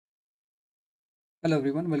Hello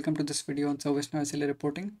everyone, welcome to this video on ServiceNow SLA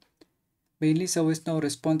reporting, mainly ServiceNow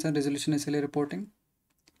response and resolution SLA reporting.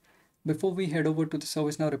 Before we head over to the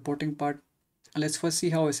ServiceNow reporting part, let's first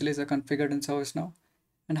see how SLAs are configured in ServiceNow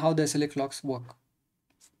and how the SLA clocks work.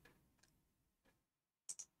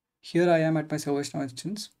 Here I am at my ServiceNow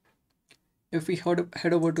instance. If we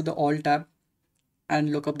head over to the All tab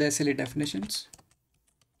and look up the SLA definitions,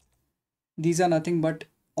 these are nothing but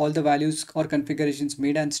all the values or configurations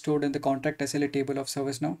made and stored in the contract SLA table of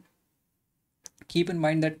ServiceNow. Keep in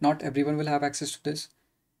mind that not everyone will have access to this.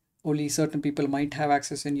 Only certain people might have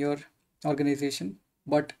access in your organization,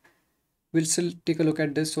 but we'll still take a look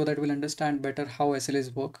at this so that we'll understand better how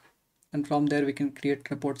SLAs work, and from there we can create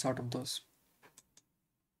reports out of those.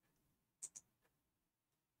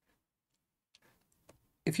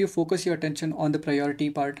 If you focus your attention on the priority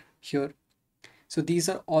part here, so these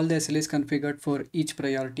are all the SLAs configured for each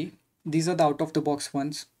priority. These are the out of the box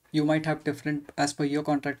ones. You might have different as per your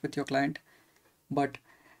contract with your client, but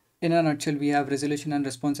in a nutshell, we have resolution and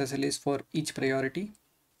response SLAs for each priority.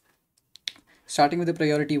 Starting with the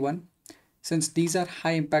priority 1, since these are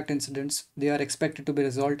high impact incidents, they are expected to be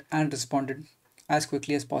resolved and responded as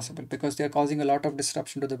quickly as possible because they are causing a lot of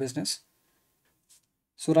disruption to the business.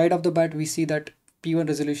 So right off the bat, we see that P1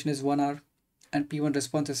 resolution is 1 hour and P1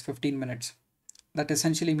 response is 15 minutes. That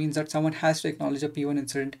essentially means that someone has to acknowledge a P1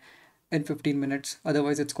 incident in 15 minutes,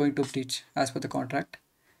 otherwise it's going to breach as per the contract,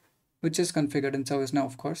 which is configured in ServiceNow,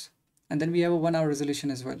 of course. And then we have a 1 hour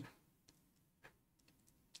resolution as well.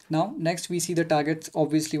 Now, next we see the targets.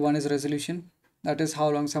 Obviously, one is resolution. That is how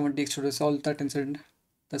long someone takes to resolve that incident.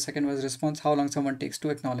 The second was response, how long someone takes to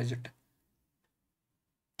acknowledge it.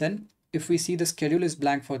 Then, if we see the schedule is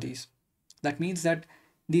blank for these, that means that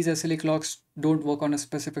these SLA clocks don't work on a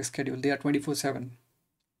specific schedule. They are 24/7.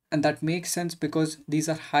 And that makes sense because these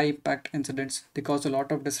are high impact incidents. They cause a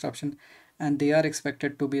lot of disruption and they are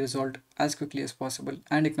expected to be resolved as quickly as possible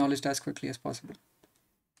and acknowledged as quickly as possible.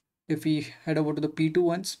 If we head over to the P2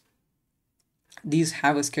 ones, these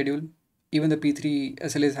have a schedule. Even the P3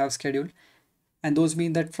 SLAs have schedule, and those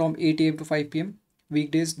mean that from 8 a.m. to 5 p.m.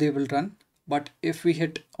 weekdays they will run. But if we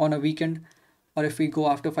hit on a weekend or if we go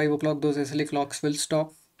after 5 o'clock, those SLA clocks will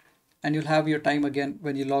stop and you'll have your time again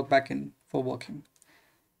when you log back in for working.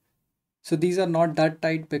 So these are not that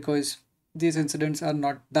tight because these incidents are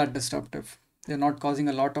not that disruptive. They're not causing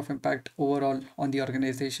a lot of impact overall on the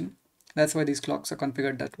organization. That's why these clocks are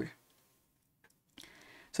configured that way.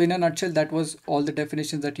 So in a nutshell, that was all the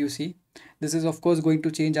definitions that you see. This is of course going to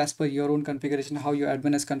change as per your own configuration, how your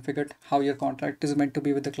admin is configured, how your contract is meant to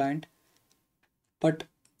be with the client. But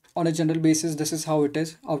on a general basis, this is how it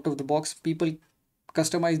is out of the box. People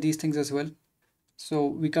customize these things as well. So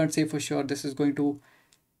we can't say for sure this is going to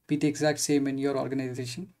be the exact same in your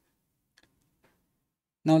organization.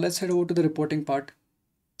 Now let's head over to the reporting part.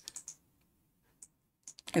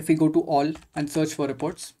 If we go to all and search for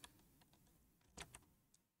reports,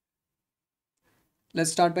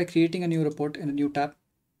 let's start by creating a new report in a new tab.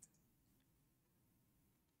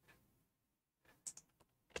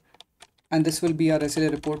 And this will be our SLA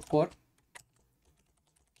report for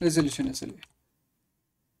resolution SLA.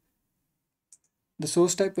 The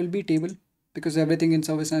source type will be table because everything in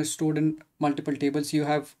ServiceNow is stored in multiple tables. You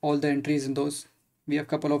have all the entries in those. We have a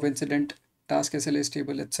couple of incident, task SLAs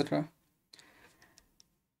table, etc.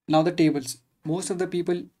 Now the tables. Most of the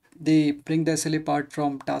people, they bring the SLA part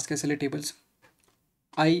from task SLA tables.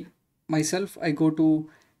 I go to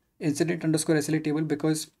incident underscore SLA table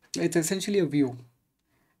because it's essentially a view.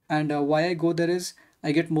 And why I go there is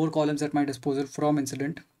I get more columns at my disposal from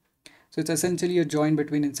incident. So it's essentially a join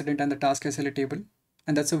between incident and the task SLA table,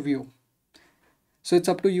 and that's a view. So it's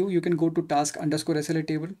up to you. You can go to task underscore SLA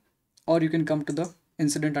table, or you can come to the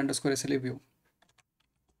incident underscore SLA view.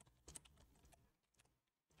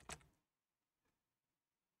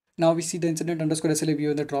 Now we see the incident underscore SLA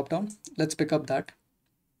view in the drop down. Let's pick up that.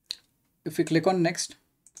 If we click on next,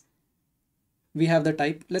 we have the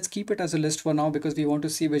type. Let's keep it as a list for now because we want to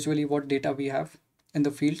see visually what data we have in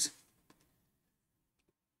the fields.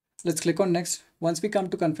 Let's click on next. Once we come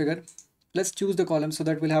to configure, let's choose the column so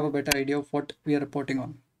that we'll have a better idea of what we are reporting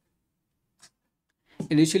on.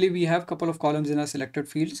 Initially, we have a couple of columns in our selected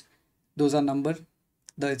fields. Those are number,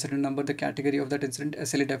 the incident number, the category of that incident,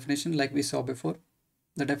 SLA definition like we saw before,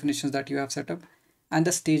 the definitions that you have set up, and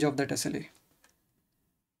the stage of that SLA.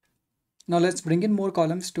 Now let's bring in more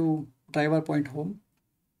columns to drive our point home.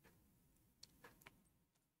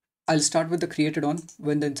 I'll start with the created on,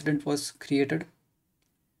 when the incident was created.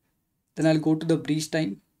 Then I'll go to the breach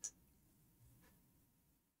time.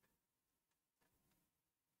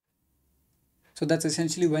 So that's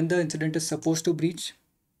essentially when the incident is supposed to breach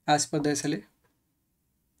as per the SLA.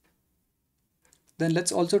 Then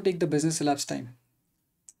let's also take the business elapsed time.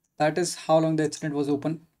 That is how long the incident was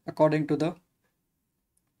open according to the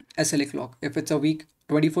SLA clock. If it's a week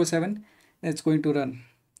 24/7, it's going to run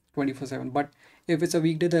 24/7. But if it's a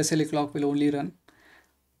weekday, the SLA clock will only run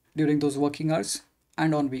during those working hours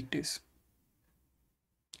and on weekdays.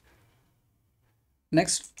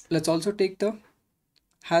 Next, let's also take the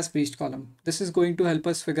has breached column. This is going to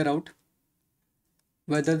help us figure out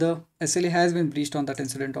whether the SLA has been breached on that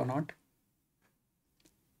incident or not.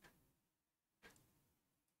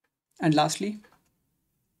 And lastly,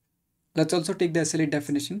 let's also take the SLA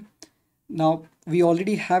definition. Now, we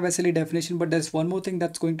already have SLA definition, but there's one more thing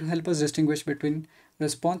that's going to help us distinguish between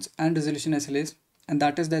response and resolution SLAs, and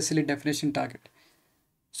that is the SLA definition target.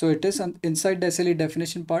 So it is inside the SLA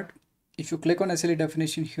definition part. If you click on SLA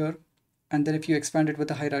definition here, and then if you expand it with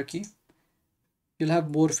a hierarchy, you'll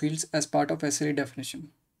have more fields as part of SLA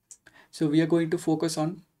definition. So we are going to focus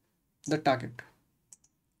on the target.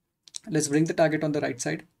 Let's bring the target on the right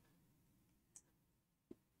side.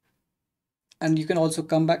 And you can also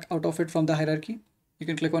come back out of it from the hierarchy. You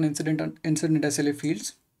can click on incident SLA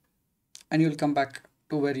fields, and you'll come back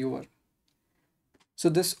to where you were. So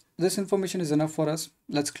this information is enough for us.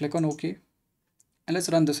 Let's click on OK, and let's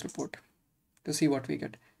run this report to see what we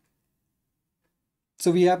get.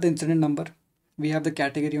 So we have the incident number, we have the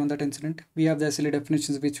category on that incident, we have the SLA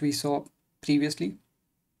definitions which we saw previously,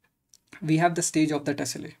 we have the stage of that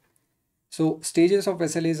SLA. So stages of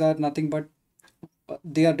SLAs are nothing but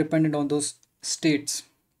they are dependent on those states.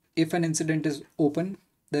 If an incident is open,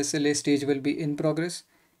 the SLA stage will be in progress.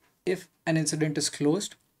 If an incident is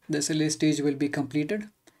closed, the SLA stage will be completed.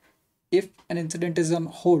 If an incident is on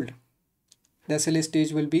hold, the SLA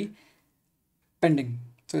stage will be pending.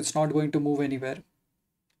 So it's not going to move anywhere,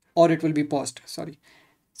 or it will be paused. Sorry.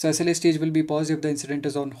 So SLA stage will be paused if the incident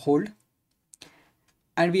is on hold.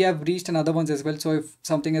 And we have breached another ones as well. So if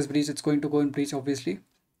something is breached, it's going to go in breach, obviously.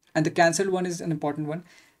 And the cancelled one is an important one.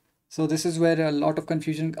 So this is where a lot of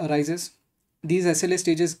confusion arises. These SLA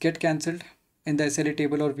stages get cancelled in the SLA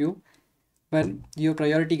table or view when your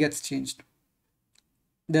priority gets changed.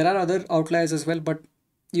 There are other outliers as well, but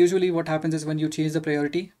usually what happens is when you change the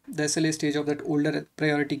priority, the SLA stage of that older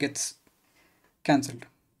priority gets cancelled.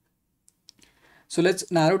 So let's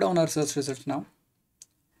narrow down our search results now.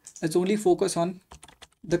 Let's only focus on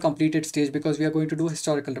the completed stage because we are going to do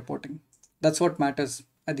historical reporting. That's what matters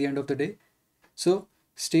at the end of the day. So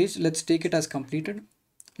stage, let's take it as completed.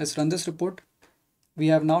 Let's run this report. We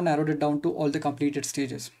have now narrowed it down to all the completed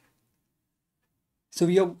stages. So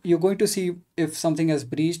you're going to see if something has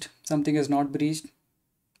breached, something has not breached.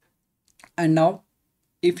 And now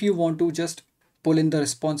if you want to just pull in the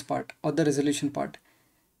response part or the resolution part,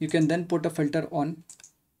 you can then put a filter on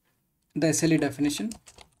the SLA definition.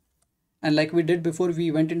 And like we did before,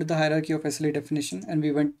 we went into the hierarchy of SLA definition and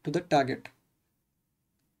we went to the target.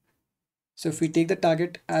 So if we take the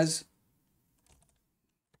target as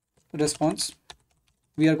response,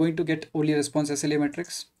 we are going to get only response SLA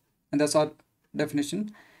metrics, and that's our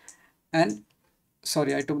definition. And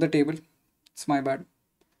sorry, I took the table, it's my bad.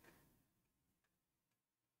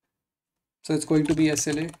 So it's going to be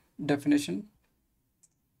SLA definition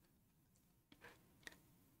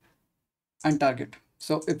and target.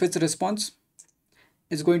 So if it's response,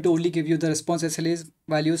 it's going to only give you the response SLA's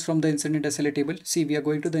values from the incident SLA table. See, we are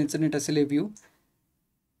going to the incident SLA view.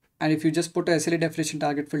 And if you just put a SLA definition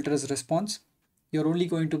target filter as response, you're only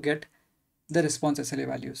going to get the response SLA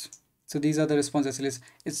values. So these are the response SLAs.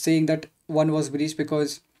 It's saying that one was breached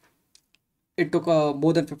because it took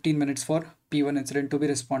more than 15 minutes for P1 incident to be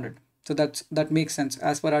responded. So that makes sense.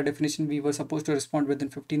 As per our definition, we were supposed to respond within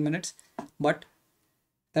 15 minutes, but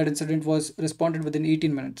that incident was responded within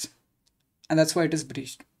 18 minutes. And that's why it is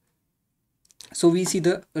breached. So we see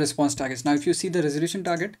the response targets. Now, if you see the resolution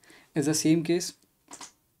target is the same case,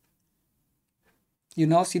 you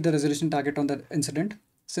now see the resolution target on the incident.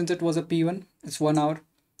 Since it was a P1, it's 1 hour,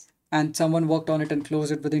 and someone worked on it and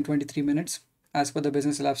closed it within 23 minutes. As per the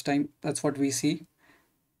business elapsed time, that's what we see.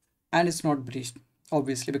 And it's not breached,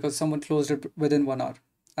 obviously, because someone closed it within 1 hour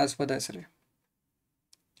as per the SLA.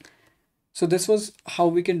 So this was how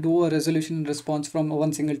we can do a resolution and response from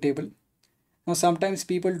one single table. Now, sometimes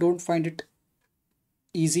people don't find it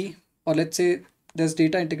easy, or let's say there's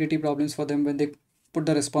data integrity problems for them when they put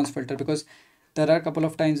the response filter, because there are a couple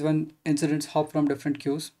of times when incidents hop from different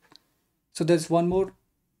queues. So there's one more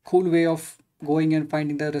cool way of going and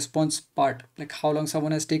finding the response part, like how long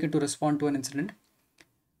someone has taken to respond to an incident,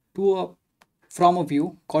 from a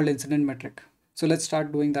view called incident metric. So let's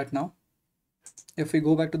start doing that now. If we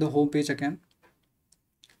go back to the home page again,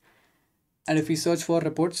 and if we search for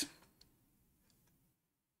reports,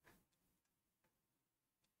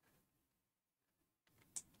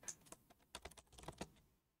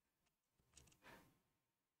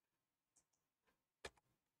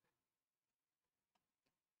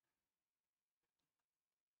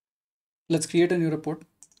 Let's create a new report.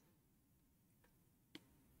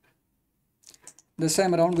 This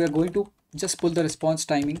time around, we are going to just pull the response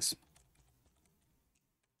timings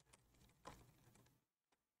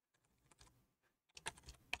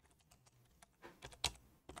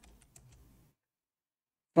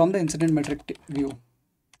from the incident metric view.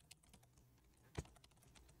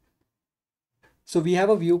 So we have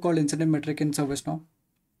a view called incident metric in ServiceNow.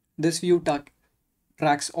 This view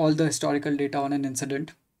tracks all the historical data on an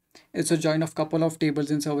incident. It's a join of couple of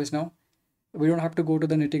tables in ServiceNow. We don't have to go to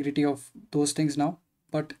the nitty-gritty of those things now,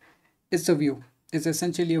 but it's a view. It's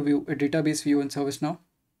essentially a view, a database view in ServiceNow.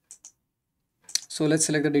 So let's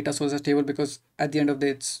select the data source as table because at the end of the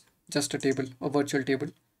day, it's just a table, a virtual table.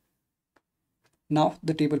 Now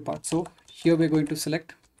the table part. So here we're going to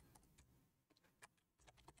select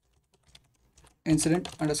incident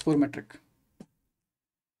underscore metric.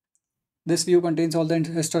 This view contains all the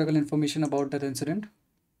historical information about that incident.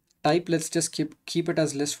 Type, let's just keep it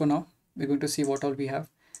as list for now. We're going to see what all we have.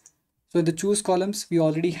 So in the choose columns, we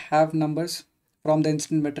already have numbers from the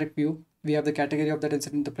incident metric view. We have the category of that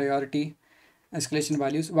incident, the priority, escalation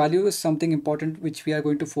values. Value is something important which we are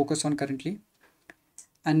going to focus on currently.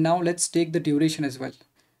 And now let's take the duration as well.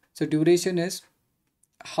 So duration is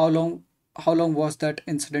how long was that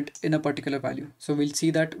incident in a particular value. So we'll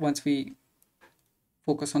see that once we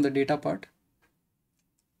focus on the data part.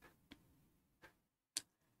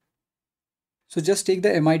 So just take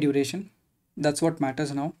the MI duration. That's what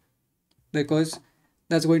matters now, because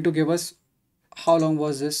that's going to give us how long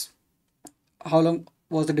was the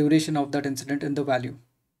duration of that incident in the value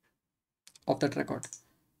of that record.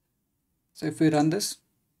 So if we run this,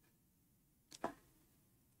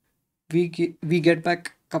 we get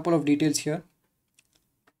back a couple of details here.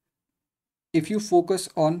 If you focus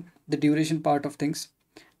on the duration part of things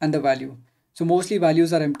and the value, so mostly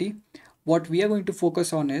values are empty. What we are going to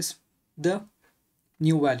focus on is the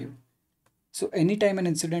new value. So anytime an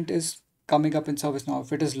incident is coming up in ServiceNow,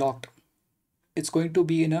 if it is locked, it's going to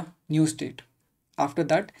be in a new state. After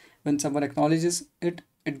that, when someone acknowledges it,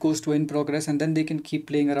 it goes to in progress, and then they can keep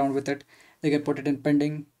playing around with it. They can put it in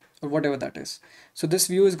pending or whatever that is. So this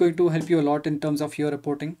view is going to help you a lot in terms of your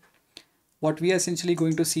reporting. What we are essentially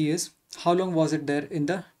going to see is how long was it there in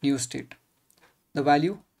the new state, the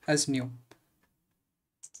value as new.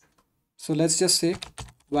 So let's just say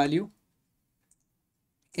value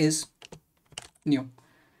is new.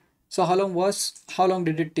 So how long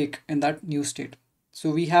did it take in that new state?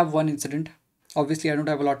 So we have one incident. Obviously, I don't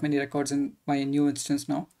have a lot many records in my new instance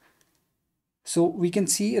now. So we can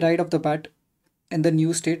see right off the bat in the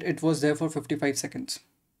new state, it was there for 55 seconds.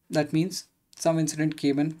 That means some incident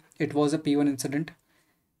came in, it was a P1 incident,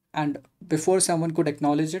 and before someone could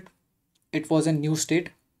acknowledge it, it was a new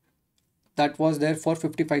state that was there for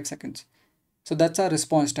 55 seconds. So that's our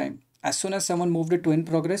response time. As soon as someone moved it to in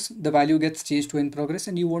progress, the value gets changed to in progress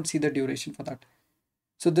and you won't see the duration for that.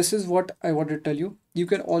 So this is what I wanted to tell you. You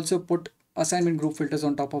can also put assignment group filters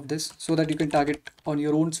on top of this so that you can target on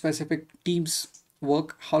your own specific team's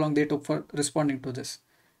work how long they took for responding to this.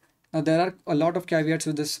 Now there are a lot of caveats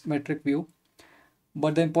with this metric view,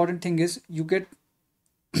 but the important thing is you get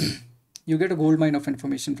you get a gold mine of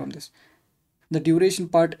information from this. The duration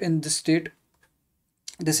part in this state,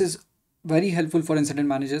 this is very helpful for incident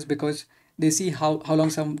managers because they see how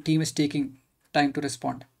long some team is taking time to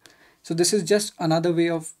respond. So this is just another way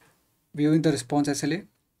of viewing the response SLA.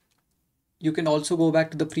 You can also go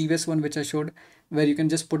back to the previous one which I showed, where you can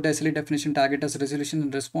just put the SLA definition, tag it as resolution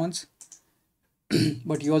and response.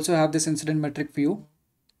 But you also have this incident metric view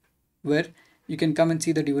where you can come and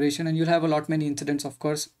see the duration, and you'll have a lot many incidents. Of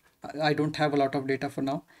course, I don't have a lot of data for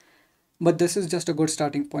now, but this is just a good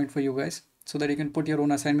starting point for you guys so that you can put your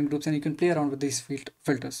own assignment groups and you can play around with these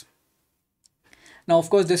filters. Now, of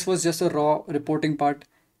course, this was just a raw reporting part.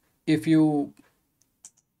 If you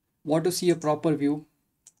want to see a proper view,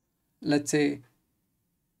 let's say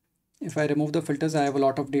if I remove the filters, I have a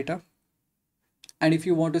lot of data. And if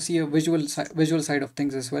you want to see a visual side of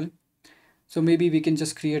things as well, so maybe we can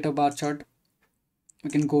just create a bar chart. We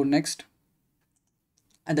can go next,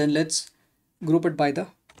 and then let's group it by the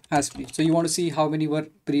has breached. So you want to see how many were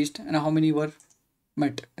breached and how many were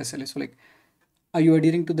met SLA. So like, are you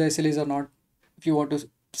adhering to the SLAs or not? If you want to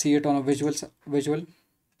see it on a visual,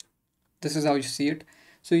 this is how you see it.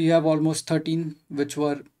 So you have almost 13 which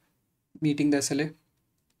were meeting the SLA,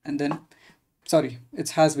 and then sorry,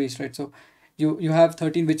 it's has breached, right? So you have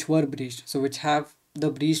 13 which were breached, so which have the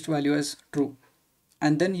breached value as true,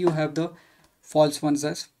 and then you have the false ones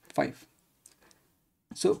as 5.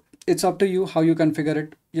 So it's up to you how you configure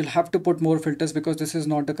it. You'll have to put more filters because this is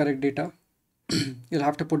not the correct data. You'll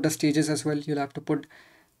have to put the stages as well. You'll have to put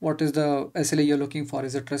what is the SLA you're looking for.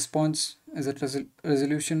 Is it response? Is it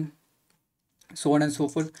resolution? So on and so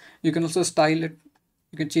forth. You can also style it.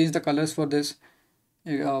 You can change the colors for this.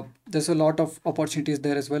 There's a lot of opportunities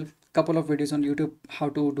there as well. Couple of videos on YouTube how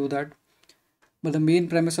to do that. But the main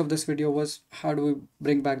premise of this video was how do we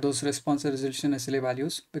bring back those response and resolution SLA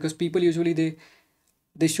values, because people usually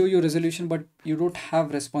they show you resolution but you don't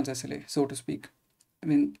have response SLA, so to speak. I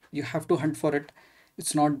mean, you have to hunt for it.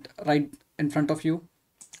 It's not right in front of you.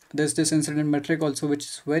 There's this incident metric also, which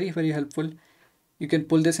is very, very helpful. You can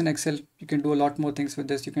pull this in Excel. You can do a lot more things with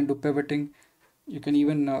this. You can do pivoting. You can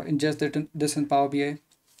even ingest this in Power BI.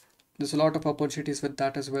 There's a lot of opportunities with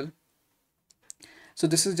that as well. So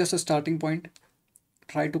this is just a starting point.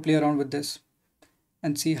 Try to play around with this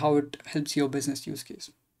and see how it helps your business use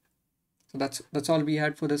case. So that's all we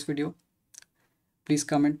had for this video. Please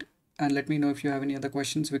comment and let me know if you have any other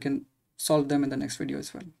questions. We can solve them in the next video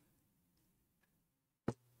as well.